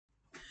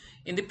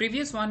In the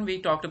previous one, we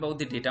talked about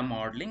the data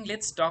modeling.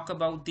 Let's talk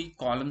about the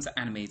columns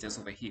and measures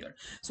over here.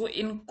 So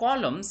in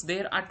columns,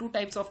 there are two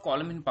types of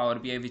column in Power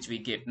BI which we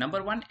get.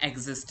 Number one,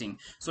 existing.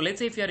 So let's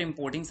say if you are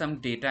importing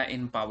some data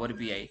in Power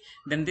BI,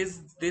 then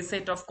this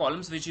set of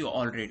columns which you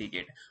already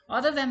get.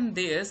 Other than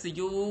this,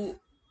 you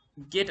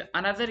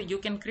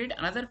can create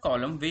another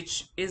column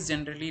which is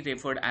generally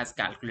referred as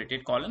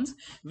calculated columns,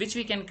 which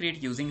we can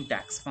create using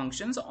DAX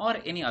functions or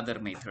any other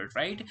method,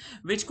 right?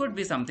 Which could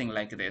be something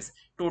like this: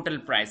 total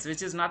price,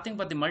 which is nothing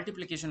but the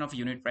multiplication of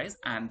unit price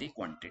and the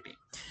quantity.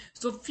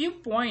 So few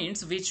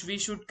points which we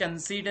should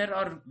consider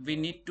or we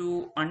need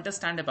to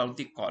understand about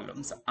the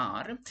columns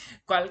are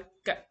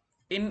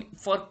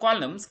for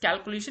columns,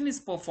 calculation is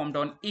performed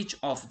on each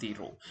of the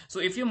row.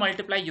 So if you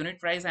multiply unit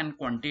price and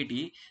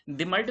quantity,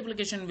 the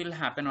multiplication will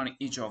happen on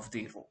each of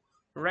the row,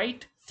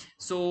 right?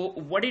 So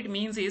what it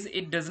means is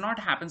it does not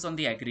happens on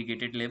the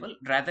aggregated level,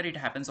 rather it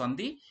happens on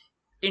the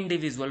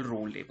individual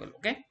row level.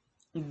 Okay,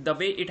 the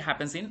way it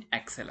happens in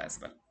Excel as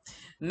well.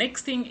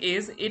 Next thing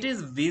is it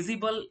is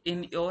visible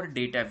in your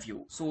data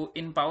view. So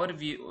in Power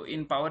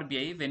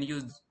BI, when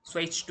you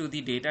switch to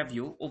the data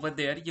view, over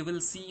there you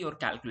will see your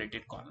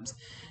calculated columns,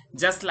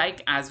 just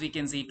like as we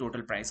can see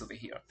total price over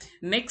here.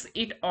 Next,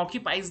 it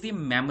occupies the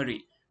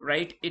memory,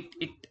 right?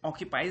 It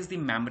occupies the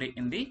memory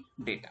in the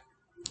data.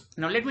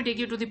 Now let me take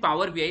you to the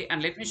Power BI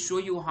and let me show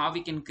you how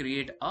we can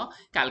create a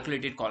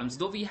calculated columns.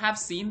 Though we have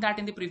seen that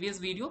in the previous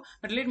video,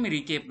 but let me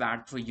recap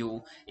that for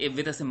you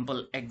with a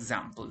simple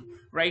example,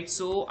 right?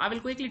 So I will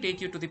quickly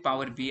take you to the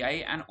Power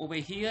BI, and over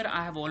here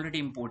I have already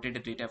imported a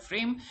data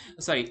frame,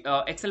 sorry,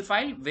 Excel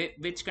file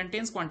which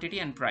contains quantity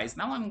and price.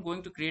 Now I'm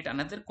going to create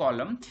another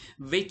column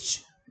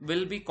which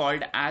will be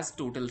called as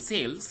total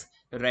sales,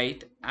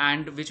 right?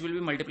 And which will be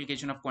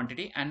multiplication of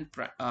quantity and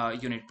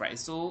unit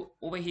price. So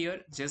over here,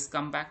 just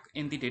come back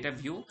in the data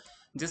view,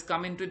 just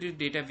come into the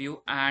data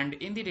view, and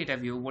in the data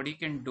view what you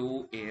can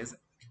do is,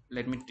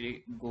 let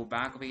me go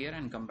back over here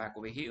and come back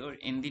over here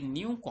in the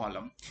new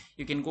column.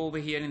 You can go over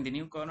here in the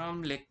new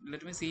column.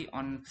 Let me see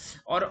on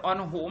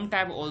home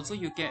tab also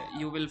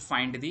you will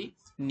find the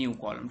new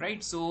column,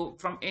 right? So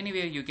from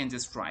anywhere you can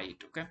just try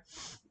it. Okay,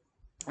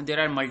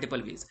 there are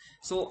multiple ways.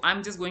 So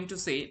I'm just going to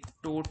say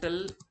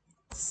total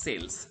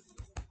sales.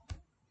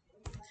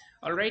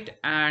 All right,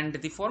 and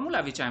the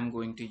formula which I'm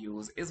going to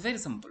use is very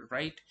simple,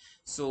 right?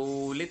 So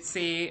let's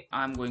say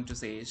I'm going to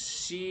say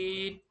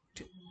sheet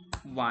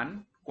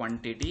 1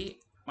 quantity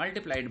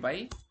multiplied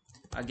by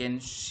again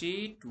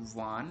sheet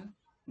 1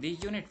 the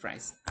unit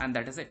price, and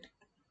that is it.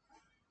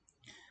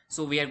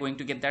 So we are going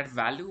to get that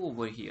value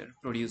over here,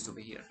 produced over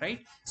here,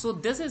 right? So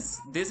this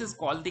is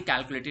called the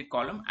calculated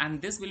column,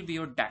 and this will be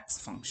your DAX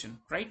function,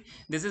 right?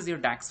 This is your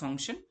DAX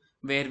function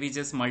where we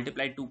just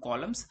multiplied two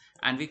columns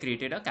and we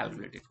created a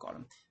calculated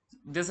column.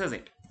 This is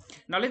it.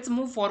 Now let's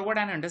move forward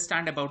and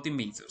understand about the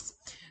measures.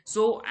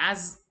 So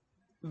as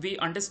we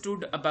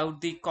understood about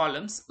the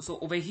columns, so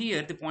over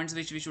here the points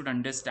which we should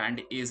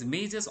understand is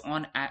measures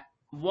on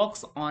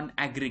works on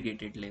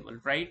aggregated level,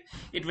 right?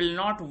 It will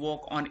not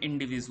work on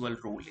individual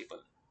row level.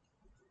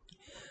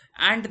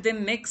 And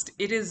then next,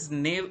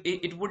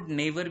 it would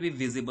never be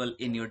visible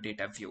in your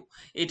data view.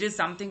 It is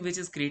something which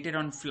is created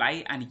on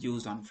fly and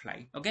used on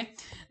fly. Okay,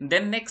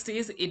 then next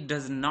is it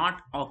does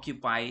not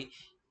occupy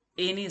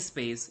any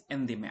space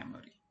in the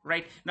memory,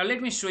 right? Now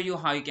let me show you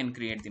how you can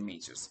create the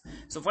measures.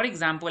 So for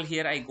example,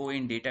 here I go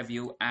in data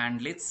view, and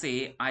let's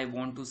say I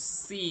want to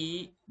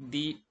see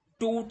the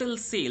total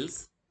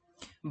sales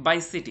by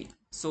city.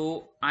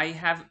 So I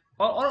have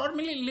or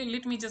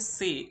let me just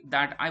say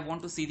that I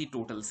want to see the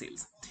total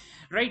sales,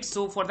 right?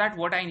 So for that,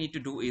 what I need to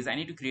do is I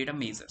need to create a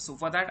measure. So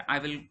for that, I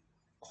will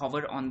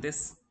hover on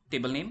this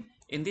table name.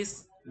 In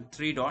this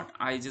three dot,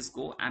 I just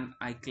go and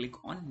I click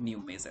on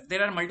new measure.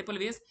 There are multiple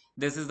ways.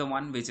 This is the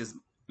one which is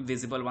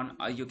visible one.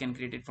 You can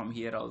create it from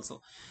here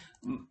also.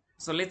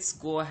 So let's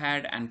go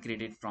ahead and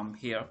create it from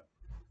here.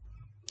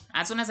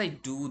 As soon as I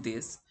do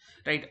this,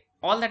 right,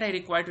 all that I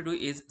require to do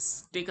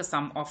is take a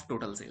sum of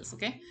total sales.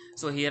 Okay,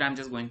 so here I'm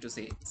just going to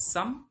say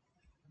sum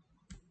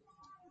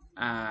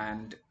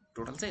and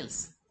total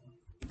sales.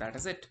 That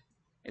is it.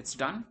 It's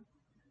done.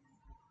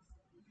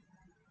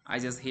 I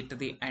just hit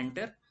the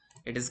enter.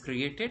 It is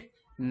created.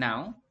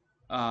 Now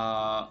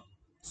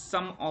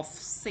sum of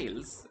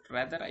sales,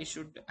 rather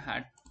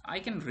I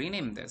can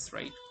rename this,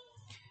 right?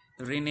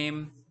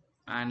 Rename,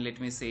 and let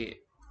me say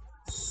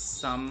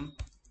sum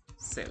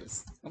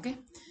sales. Okay,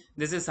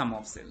 this is sum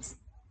of sales.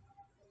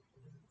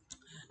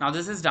 Now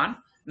this is done.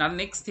 Now the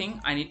next thing,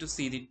 I need to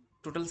see the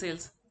total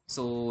sales.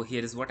 So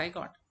here is what I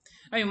got.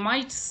 Now you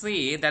might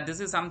say that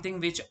this is something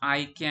which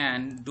I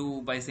can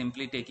do by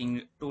simply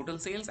taking total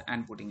sales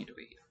and putting it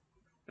over here,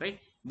 right?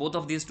 Both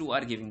of these two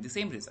are giving the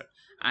same result,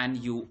 and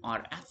you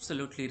are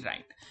absolutely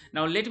right.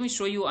 Now let me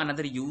show you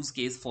another use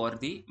case for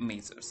the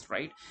measures,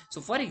 right? So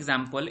for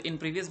example, in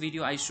previous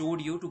video I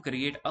showed you to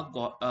create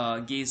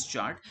a gauge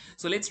chart.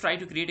 So let's try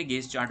to create a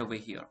gauge chart over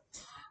here.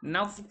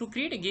 Now to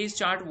create a gauge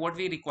chart, what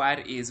we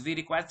require is we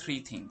require three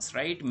things,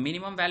 right?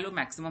 Minimum value,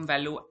 maximum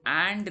value,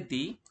 and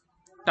the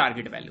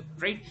target value,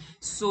 right?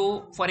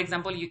 So for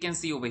example, you can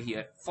see over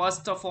here,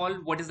 first of all,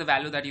 what is the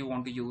value that you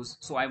want to use?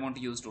 So I want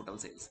to use total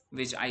sales,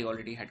 which I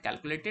already had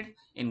calculated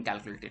in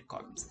calculated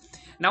columns.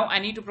 Now I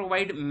need to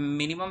provide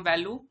minimum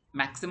value,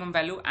 maximum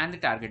value, and the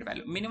target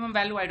value. Minimum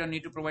value I don't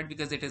need to provide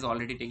because it is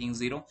already taking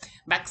 0.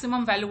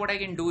 Maximum value, what I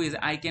can do is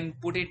I can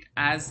put it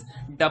as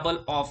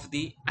double of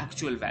the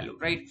actual value,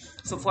 right?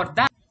 So for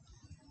that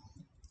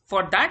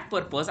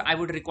purpose, I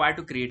would require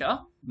to create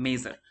a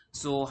measure.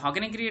 So how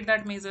can I create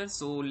that measure?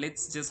 So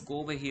let's just go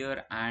over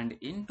here, and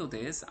into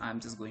this I'm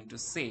just going to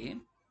say,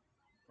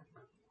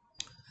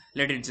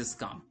 let it just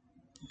come.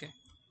 Okay,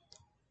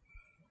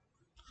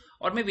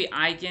 or maybe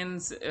I can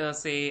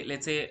say,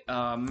 let's say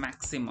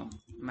maximum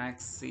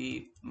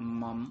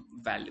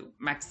value,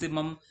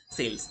 maximum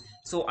sales.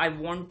 So I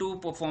want to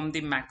perform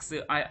the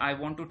I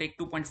want to take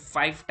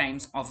 2.5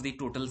 times of the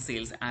total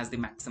sales as the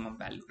maximum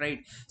value,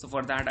 right? So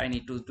for that I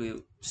need to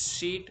do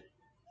sheet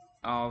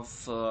of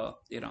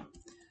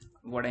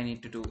what I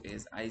need to do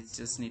is I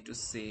just need to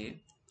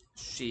say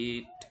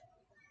sheet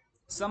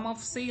sum of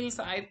sales.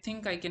 I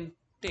think I can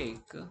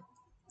take,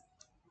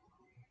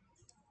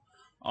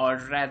 or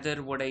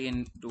rather what I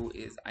can do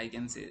is I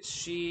can say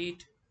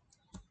sheet,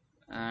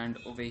 and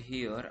over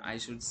here I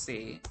should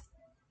say,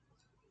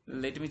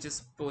 let me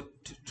just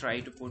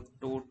try to put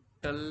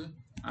total.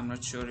 I'm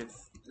not sure if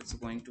it's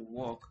going to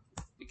work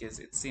because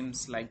it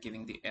seems like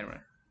giving the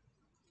error.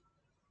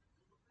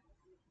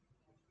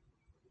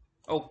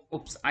 Oh,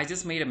 oops, I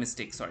just made a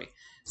mistake, sorry.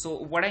 So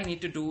what I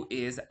need to do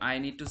is I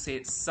need to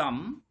say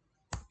sum,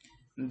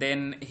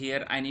 then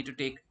here I need to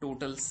take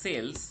total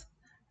sales,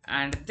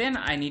 and then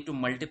I need to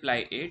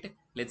multiply it,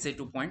 let's say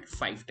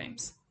 2.5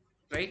 times,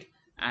 right?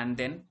 And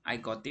then I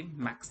got the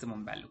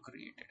maximum value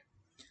created.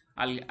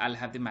 I'll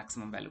have the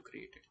maximum value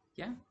created.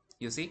 Yeah,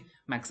 you see,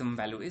 maximum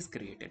value is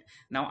created.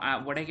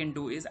 Now what I can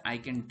do is I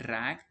can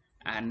drag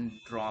and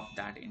drop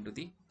that into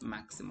the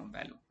maximum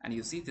value, and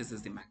you see this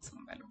is the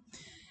maximum value.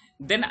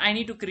 Then I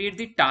need to create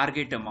the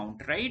target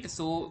amount, right?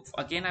 So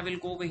again I will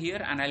go over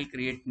here and I'll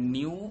create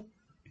new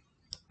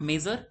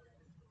measure,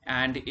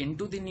 and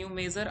into the new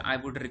measure I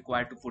would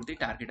require to put the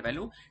target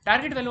value.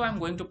 Target value I'm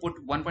going to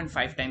put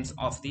 1.5 times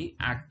of the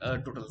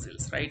total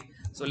sales, right?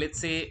 So let's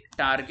say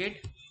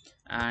target,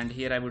 and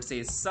here I would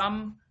say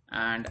sum,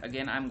 and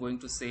again I'm going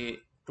to say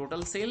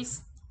total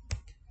sales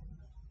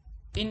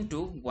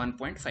into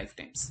 1.5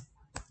 times.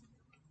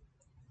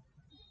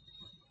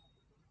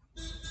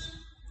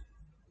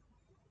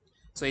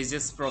 So it's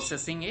just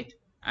processing it,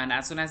 and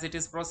as soon as it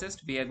is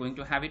processed we are going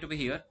to have it over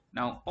here.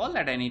 Now all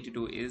that I need to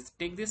do is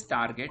take this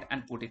target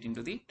and put it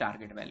into the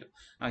target value.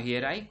 Now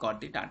here I got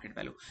the target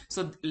value.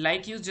 So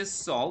like you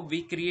just saw,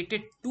 we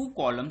created two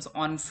columns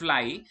on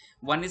fly.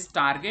 One is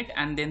target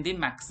and then the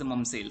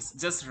maximum sales,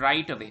 just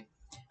right away.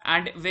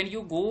 And when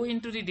you go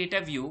into the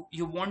data view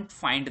you won't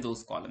find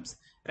those columns,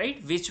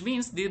 right? Which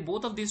means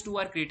both of these two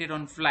are created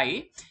on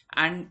fly,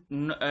 and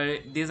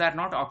these are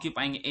not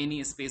occupying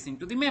any space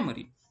into the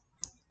memory.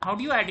 How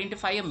do you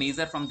identify a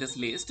measure from this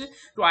list?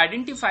 To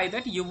identify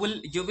that, you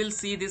will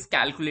see this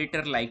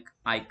calculator like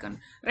icon,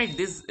 right?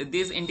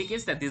 This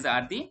indicates that these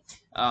are the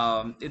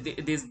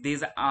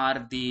these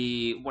are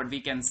the, what we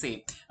can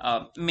say,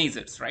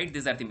 measures, right?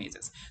 These are the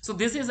measures. So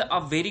this is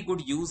a very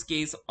good use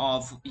case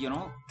of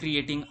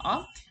creating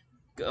a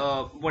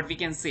what we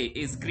can say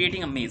is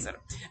creating a measure.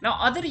 Now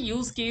other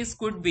use case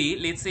could be,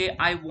 let's say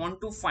I want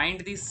to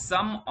find the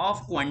sum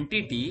of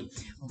quantity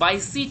by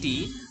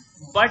city,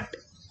 but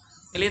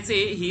let's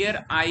say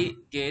here I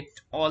get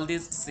all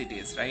these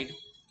cities, right?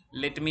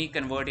 Let me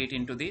convert it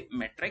into the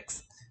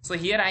matrix. So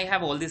here I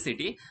have all the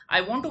city.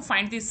 I want to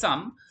find the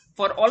sum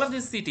for all of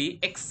this city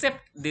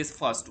except this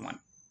first one,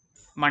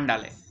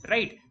 Mandale,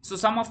 right? So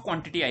sum of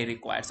quantity I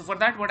require. So for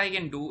that what I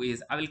can do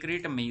is I will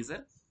create a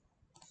measure.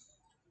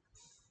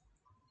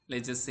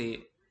 Let's just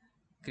say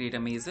create a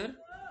measure,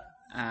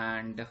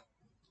 and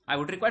I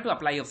would require to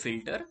apply a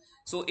filter.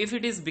 So if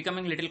it is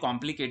becoming a little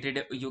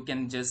complicated, you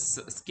can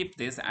just skip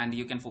this and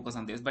you can focus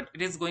on this, but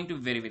it is going to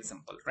be very, very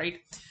simple, right?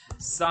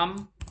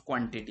 Sum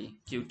quantity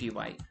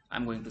QTY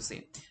I'm going to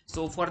say.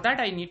 So for that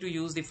I need to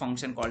use the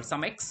function called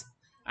sumx,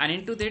 and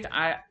into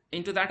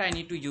that I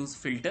need to use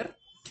filter.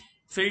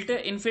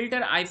 In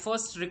filter I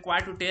first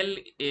require to tell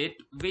it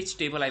which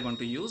table I want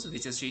to use,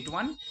 which is sheet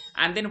 1,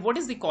 and then what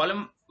is the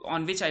column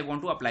on which I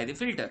want to apply the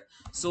filter.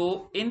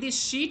 So in the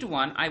sheet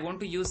 1 I want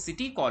to use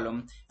city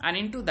column, and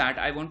into that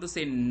I want to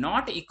say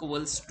not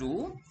equals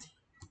to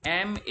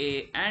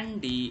Mandalay,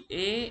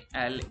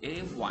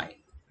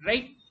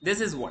 right?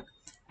 This is what,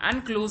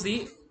 and close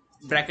the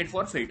bracket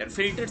for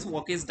filter's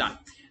work is done.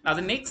 Now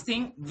the next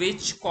thing,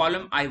 which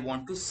column I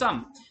want to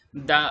sum.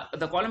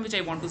 The column which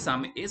I want to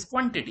sum is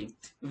quantity,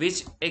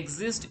 which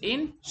exists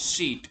in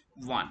sheet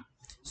 1.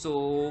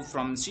 So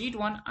from sheet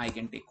 1 I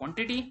can take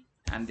quantity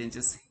and then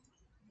just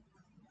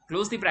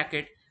close the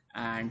bracket,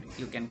 and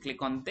you can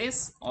click on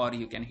this or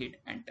you can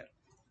hit enter.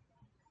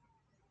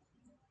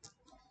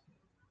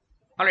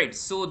 Alright,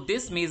 so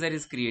this measure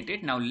is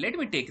created. Now let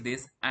me take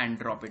this and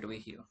drop it over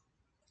here.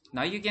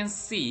 Now you can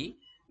see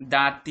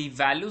that the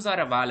values are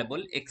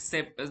available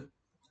except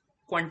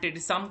quantity,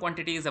 some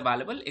quantity is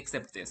available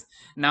except this.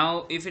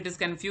 Now if it is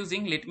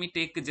confusing, let me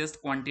take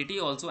just quantity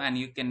also and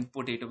you can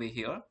put it over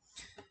here.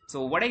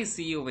 So what I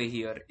see over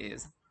here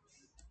is,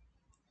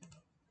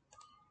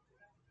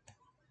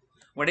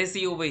 what I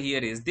see over here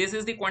is, this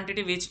is the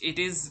quantity which it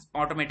is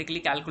automatically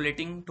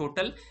calculating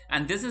total,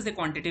 and this is the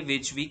quantity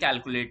which we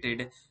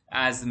calculated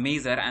as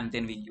measure and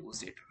then we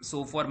used it.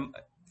 So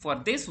for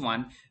this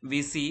one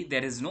we see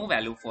there is no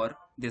value for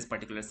this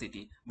particular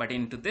city, but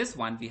into this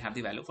one we have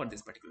the value for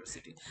this particular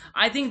city.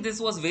 I think this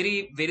was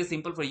very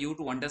simple for you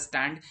to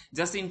understand.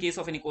 Just in case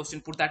of any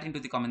question, put that into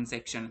the comment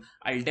section.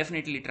 I'll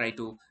definitely try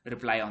to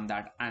reply on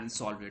that and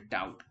solve your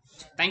doubt.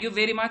 Thank you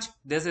very much.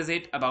 This is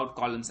it about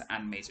columns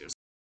and measures.